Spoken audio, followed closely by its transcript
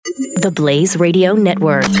TheBlaze Radio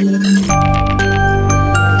Network.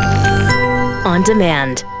 On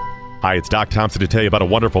demand. Hi, it's Doc Thompson to tell you about a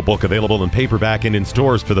wonderful book available in paperback and in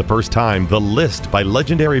stores for the first time, The List by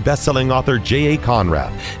legendary best-selling author J.A.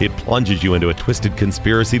 Conrad. It plunges you into a twisted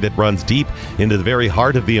conspiracy that runs deep into the very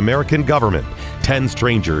heart of the American government. 10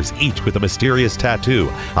 strangers, each with a mysterious tattoo,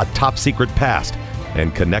 a top-secret past,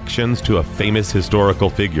 and connections to a famous historical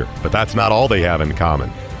figure. But that's not all they have in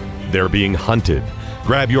common. They're being hunted.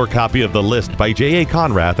 Grab your copy of The List by J.A.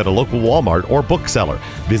 Conrad at a local Walmart or bookseller.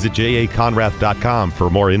 Visit jaconrad.com for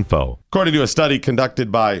more info. According to a study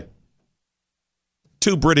conducted by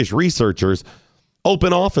 2 British researchers,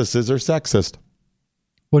 open offices are sexist.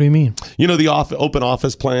 What do you mean? You know the open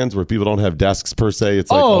office plans where people don't have desks per se? It's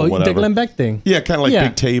like, the Glenn Beck thing. Yeah, kind of like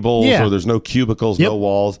big tables or there's no cubicles, no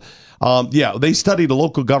walls. They studied a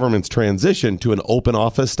local government's transition to an open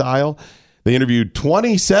office style. They interviewed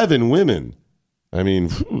 27 women. I mean,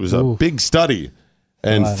 it was a big study.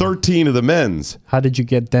 And 13 of the men's. How did you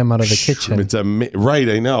get them out of the kitchen? It's right,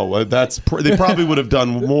 I know. They probably would have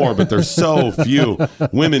done more, but there's so few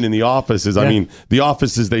women in the offices. I mean, the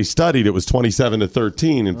offices they studied, it was 27 to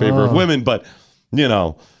 13 in favor of women, but, you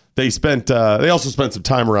know, they also spent some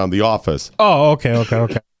time around the office. Oh,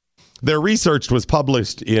 okay. Their research was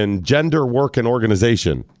published in Gender, Work, and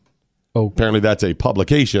Organization. Oh. Apparently that's a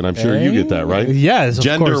publication. I'm sure you get that, right? Yes, of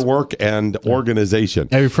Gender, course. Work, and Organization.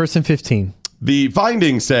 Every first and 15. The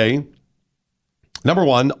findings say, number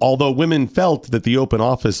one, although women felt that the open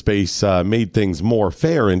office space made things more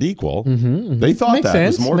fair and equal, they thought Makes that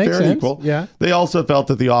sense. was more Makes fair sense. and equal. Yeah. They also felt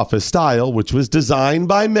that the office style, which was designed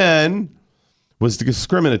by men, was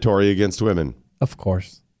discriminatory against women. Of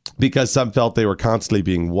course. Because some felt they were constantly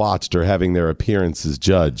being watched or having their appearances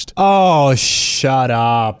judged. Oh, shut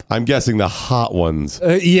up. I'm guessing the hot ones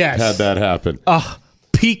yes. had that happen.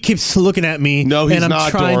 Pete keeps looking at me. No, he's and I'm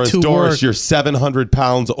not, trying Doris. To Doris, work. you're 700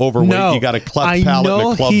 pounds overweight. No, you got a cleft palate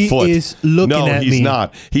and a club foot. He is looking at me. No, he's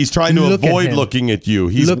not. He's trying to avoid looking at you.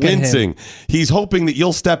 He's wincing. He's hoping that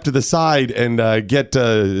you'll step to the side and get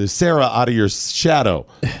Sarah out of your shadow.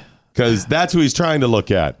 Because that's who he's trying to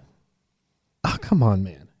look at. Oh, come on,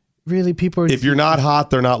 man. Really, people are... If you're not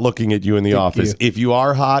hot, they're not looking at you in the office. If you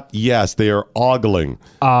are hot, yes, they are ogling.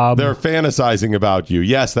 They're fantasizing about you.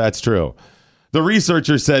 Yes, that's true. The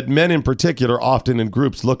researcher said men in particular, often in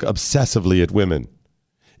groups, look obsessively at women.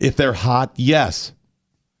 If they're hot, yes.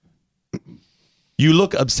 You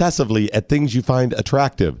look obsessively at things you find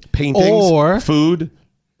attractive. Paintings, or food.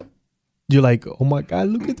 You're like, oh my God,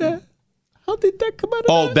 look at that. How did that come out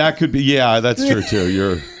of that could be, yeah, that's true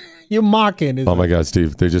too. You're mocking. Oh my God,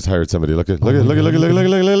 Steve! They just hired somebody. Look at.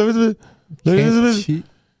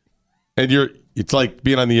 And it's like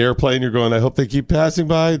being on the airplane. You're going, I hope they keep passing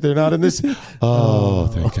by. They're not in this. Oh,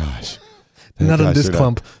 thank gosh. Not on this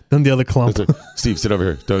clump. Then the other clump. Steve, sit over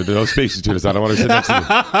here. No space between us. I don't want to sit next to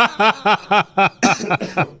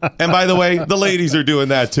you. And by the way, the ladies are doing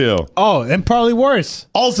that too. Oh, and probably worse.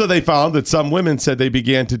 Also, they found that some women said they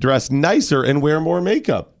began to dress nicer and wear more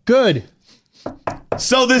makeup. Good.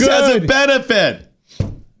 So this has a benefit.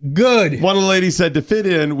 Good. One of the ladies said to fit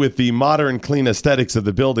in with the modern, clean aesthetics of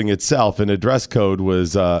the building itself, and a dress code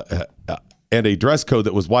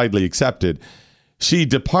that was widely accepted, she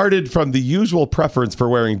departed from the usual preference for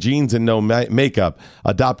wearing jeans and no makeup,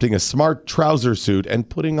 adopting a smart trouser suit and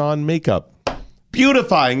putting on makeup.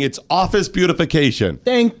 Beautifying. It's office beautification.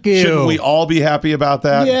 Thank you. Shouldn't we all be happy about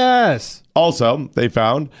that? Yes. Also, they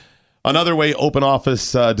found another way open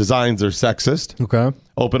office designs are sexist. Okay.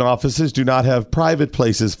 Open offices do not have private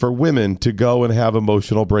places for women to go and have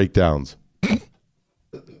emotional breakdowns.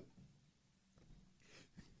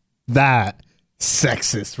 That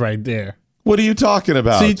sexist right there. What are you talking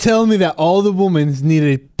about? So you tell me that all the women need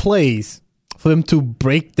a place for them to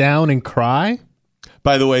break down and cry?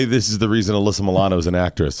 By the way, this is the reason Alyssa Milano is an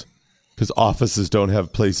actress. Because offices don't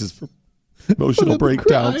have places for emotional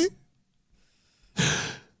breakdowns.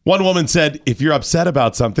 One woman said, if you're upset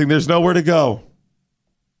about something, there's nowhere to go.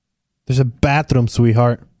 There's a bathroom,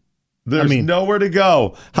 sweetheart. There's nowhere to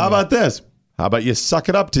go. How about this? How about you suck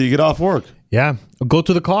it up till you get off work? Yeah. Go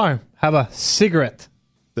to the car. Have a cigarette.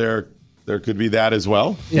 There could be that as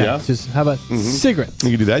well. Yeah. Just have a cigarette. You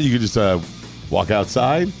could do that. You could just walk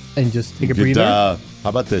outside. And just take a breather. How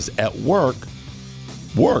about this? At work.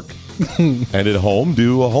 And at home,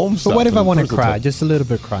 do a home stuff. But what if I want to cry? Just a little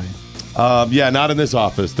bit crying. Not in this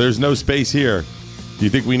office. There's no space here. Do you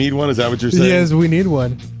think we need one? Is that what you're saying? Yes, we need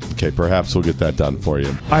one. Okay, perhaps we'll get that done for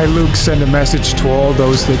you. I, Luke, send a message to all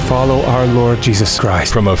those that follow our Lord Jesus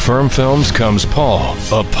Christ. From Affirm Films comes Paul,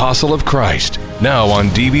 Apostle of Christ, now on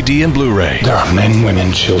DVD and Blu-ray. There are men,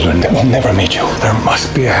 women, children that will never meet you. There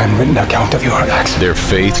must be a handwritten account of your acts. Their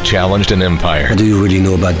faith challenged an empire. What do you really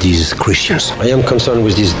know about these Christians? I am concerned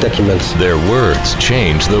with these documents. Their words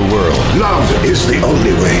changed the world. Love is the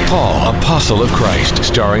only way. Paul, Apostle of Christ,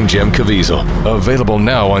 starring Jim Caviezel. Available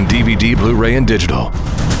now on DVD, Blu-ray, and digital.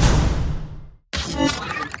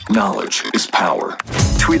 Knowledge is power.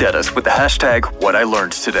 Tweet at us with the hashtag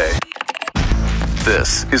 #WhatILearnedToday.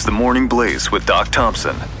 This is The Morning Blaze with Doc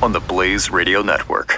Thompson on the Blaze Radio Network.